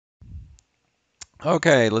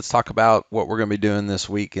Okay, let's talk about what we're going to be doing this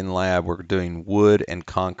week in lab. We're doing wood and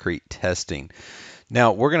concrete testing.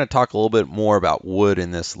 Now, we're going to talk a little bit more about wood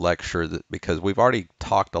in this lecture because we've already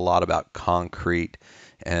talked a lot about concrete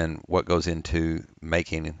and what goes into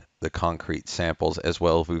making the concrete samples, as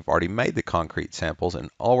well as we've already made the concrete samples,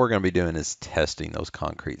 and all we're going to be doing is testing those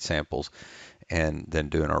concrete samples and then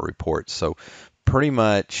doing our reports. So pretty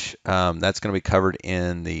much that's going to be covered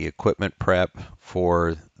in the equipment prep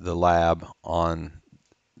for the lab on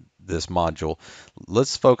this module.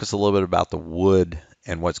 Let's focus a little bit about the wood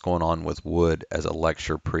and what's going on with wood as a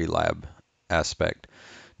lecture pre-lab aspect.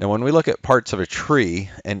 Now, when we look at parts of a tree,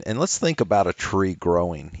 and let's think about a tree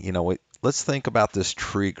growing, let's think about this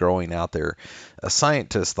tree growing out there. A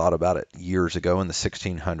scientist thought about it years ago in the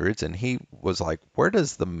 1600s, and he was like, where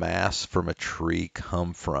does the mass from a tree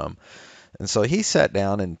come from? And so he sat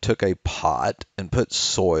down and took a pot and put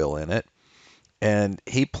soil in it and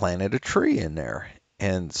he planted a tree in there.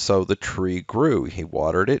 And so the tree grew. He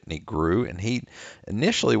watered it and he grew. And he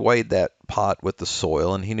initially weighed that pot with the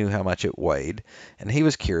soil and he knew how much it weighed. And he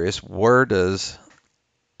was curious, where does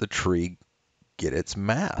the tree get its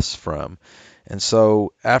mass from? And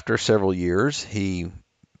so after several years, he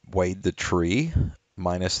weighed the tree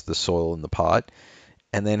minus the soil in the pot.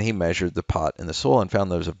 And then he measured the pot and the soil and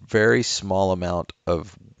found there was a very small amount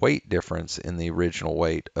of weight difference in the original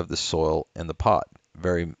weight of the soil and the pot,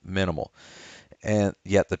 very minimal. And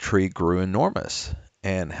yet the tree grew enormous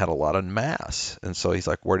and had a lot of mass. And so he's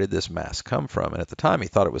like, where did this mass come from? And at the time he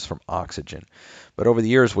thought it was from oxygen. But over the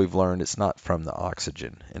years we've learned it's not from the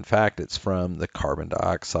oxygen. In fact, it's from the carbon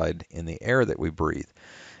dioxide in the air that we breathe.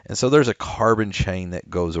 And so there's a carbon chain that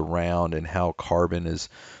goes around and how carbon is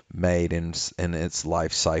made in its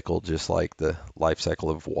life cycle, just like the life cycle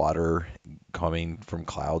of water coming from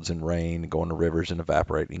clouds and rain, going to rivers and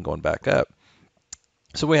evaporating, going back up.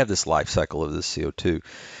 So we have this life cycle of the CO2.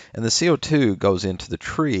 And the CO2 goes into the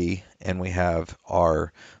tree, and we have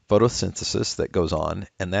our photosynthesis that goes on,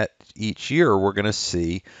 and that each year we're going to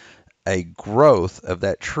see a growth of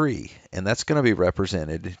that tree, and that's going to be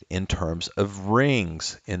represented in terms of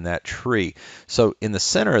rings in that tree. So in the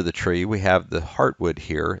center of the tree, we have the heartwood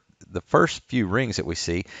here, the first few rings that we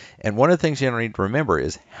see. And one of the things you need to remember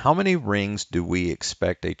is how many rings do we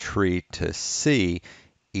expect a tree to see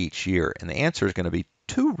each year? And the answer is going to be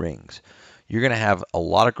 2 rings. You're going to have a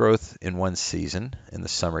lot of growth in one season in the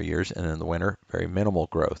summer years, and in the winter, very minimal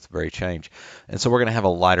growth, very change. And so we're going to have a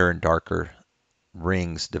lighter and darker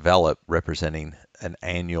rings develop representing an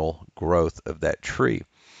annual growth of that tree.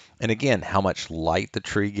 And again, how much light the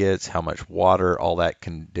tree gets, how much water, all that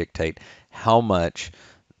can dictate how much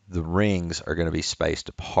the rings are going to be spaced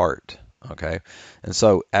apart. Okay. And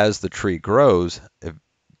so as the tree grows, it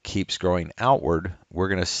keeps growing outward, we're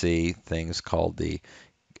going to see things called the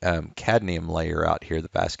cadmium layer out here, the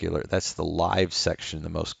vascular. That's the live section, the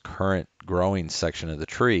most current growing section of the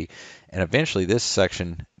tree. And eventually this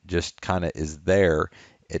section just kind of is there.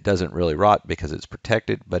 It doesn't really rot because it's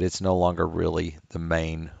protected, but it's no longer really the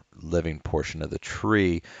main living portion of the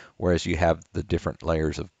tree, whereas you have the different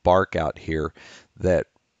layers of bark out here that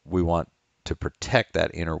we want to protect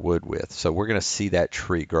that inner wood with. So we're going to see that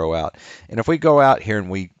tree grow out. And if we go out here and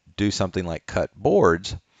we do something like cut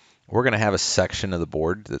boards, we're going to have a section of the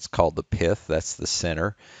board that's called the pith, that's the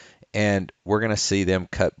center, and we're going to see them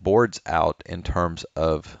cut boards out in terms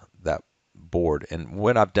of that board. And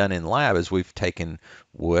what I've done in lab is we've taken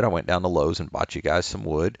wood. I went down to Lowe's and bought you guys some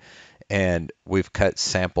wood, and we've cut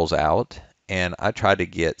samples out. And I tried to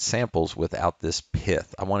get samples without this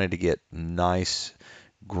pith. I wanted to get nice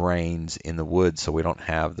grains in the wood so we don't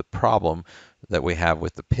have the problem that we have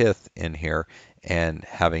with the pith in here and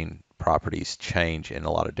having properties change in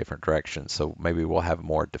a lot of different directions. So maybe we'll have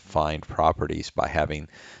more defined properties by having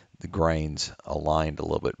the grains aligned a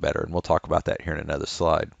little bit better. And we'll talk about that here in another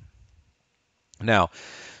slide. Now,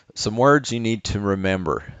 some words you need to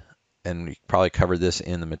remember, and we probably covered this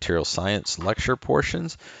in the material science lecture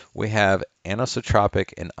portions. We have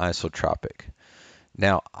anisotropic and isotropic.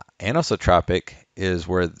 Now, anisotropic is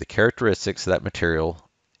where the characteristics of that material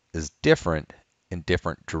is different in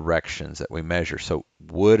different directions that we measure. So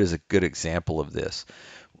wood is a good example of this.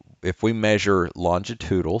 If we measure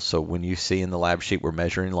longitudinal, so when you see in the lab sheet we're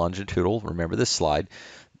measuring longitudinal, remember this slide,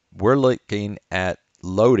 we're looking at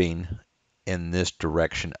loading in this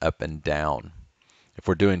direction up and down. If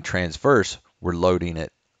we're doing transverse, we're loading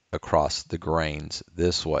it across the grains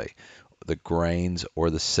this way. The grains or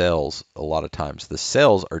the cells, a lot of times. The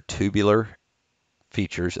cells are tubular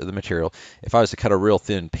features of the material. If I was to cut a real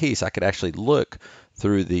thin piece, I could actually look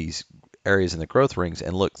through these areas in the growth rings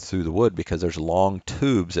and look through the wood because there's long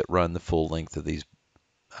tubes that run the full length of these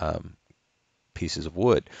um, pieces of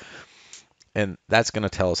wood. And that's going to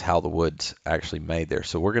tell us how the wood's actually made there.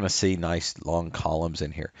 So we're going to see nice long columns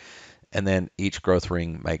in here. And then each growth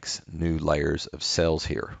ring makes new layers of cells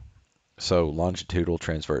here. So longitudinal,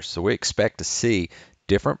 transverse. So we expect to see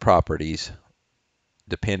different properties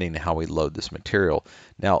depending on how we load this material.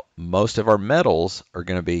 Now, most of our metals are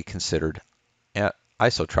going to be considered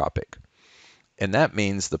isotropic. And that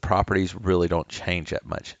means the properties really don't change that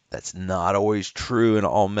much. That's not always true in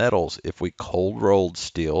all metals. If we cold rolled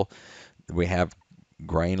steel, we have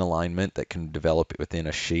grain alignment that can develop within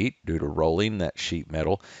a sheet due to rolling that sheet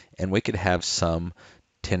metal, and we could have some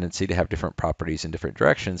tendency to have different properties in different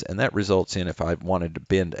directions, and that results in, if I wanted to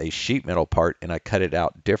bend a sheet metal part and I cut it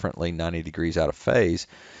out differently, 90 degrees out of phase,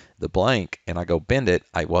 the blank, and I go bend it,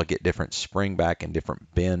 I will get different spring back and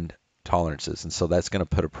different bend tolerances. And so that's going to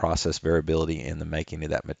put a process variability in the making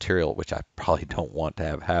of that material, which I probably don't want to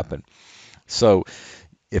have happen. So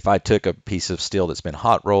if I took a piece of steel that's been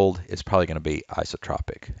hot rolled, it's probably going to be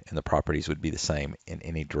isotropic, and the properties would be the same in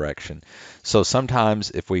any direction. So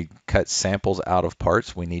sometimes if we cut samples out of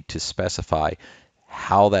parts, we need to specify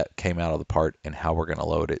how that came out of the part and how we're going to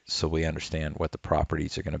load it, so we understand what the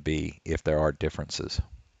properties are going to be if there are differences.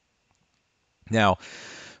 Now,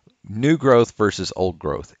 new growth versus old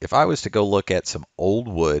growth. If I was to go look at some old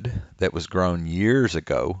wood that was grown years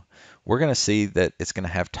ago, we're going to see that it's going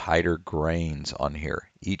to have tighter grains on here.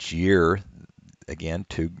 Each year, again,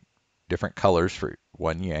 2 different colors for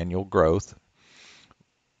 1 annual growth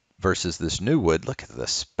versus this new wood. Look at the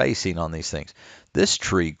spacing on these things. This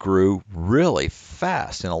tree grew really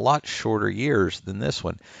fast in a lot shorter years than this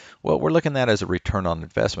one. Well, we're looking at that as a return on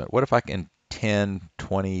investment. What if I can 10,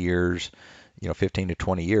 20 years, 15 to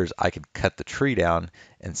 20 years, I could cut the tree down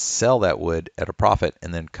and sell that wood at a profit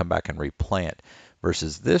and then come back and replant.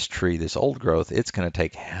 Versus this tree, this old growth, it's going to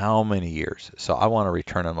take how many years? So I want a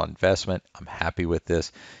return on investment. I'm happy with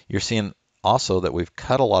this. You're seeing also that we've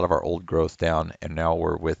cut a lot of our old growth down, and now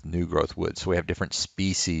we're with new growth wood. So we have different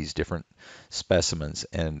species, different specimens,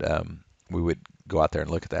 and we would go out there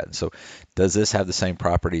and look at that. And so does this have the same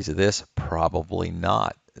properties of this? Probably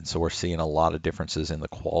not. And so we're seeing a lot of differences in the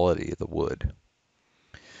quality of the wood.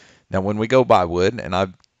 Now, when we go buy wood, and I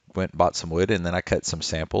went and bought some wood, and then I cut some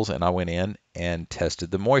samples, and I went in and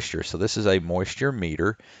tested the moisture. So this is a moisture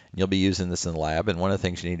meter, and you'll be using this in the lab. And one of the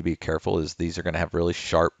things you need to be careful is these are going to have really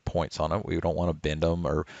sharp points on them. We don't want to bend them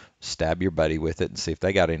or stab your buddy with it and see if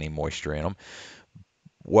they got any moisture in them.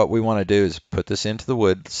 What we want to do is put this into the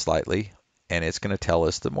wood slightly, and it's going to tell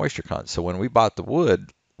us the moisture content. So when we bought the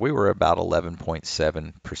wood, we were about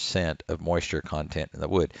 11.7% of moisture content in the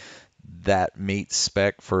wood. That meets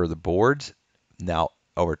spec for the boards. Now,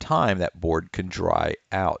 over time, that board can dry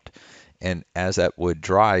out. And as that wood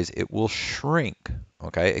dries, it will shrink.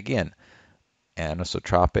 Okay, again,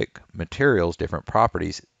 anisotropic materials, different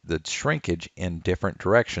properties, the shrinkage in different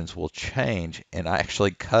directions will change. And I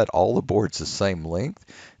actually cut all the boards the same length.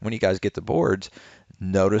 When you guys get the boards,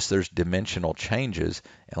 notice there's dimensional changes.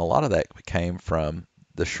 And a lot of that came from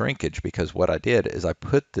the shrinkage, because what I did is I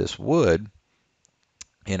put this wood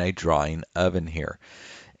in a drying oven here.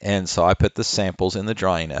 And so I put the samples in the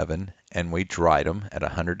drying oven, and we dried them at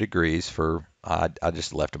 100 degrees for, I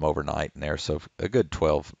just left them overnight in there, so a good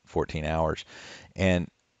 12, 14 hours. And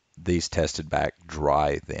these tested back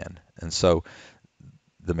dry then. And so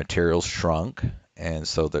the materials shrunk, and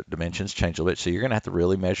so the dimensions changed a little bit. So you're going to have to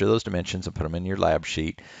really measure those dimensions and put them in your lab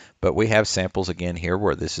sheet. But we have samples again here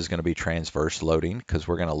where this is going to be transverse loading, because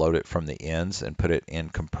we're going to load it from the ends and put it in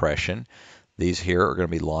compression. These here are going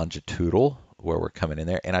to be longitudinal, where we're coming in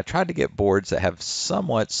there. And I tried to get boards that have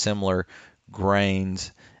somewhat similar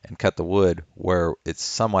grains and cut the wood where it's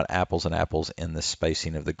somewhat apples and apples in the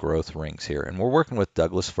spacing of the growth rings here. And we're working with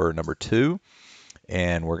Douglas fir number 2,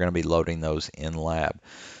 and we're going to be loading those in lab.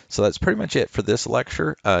 So that's pretty much it for this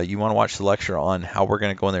lecture. You want to watch the lecture on how we're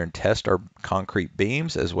going to go in there and test our concrete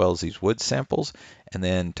beams as well as these wood samples, and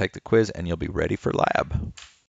then take the quiz, and you'll be ready for lab.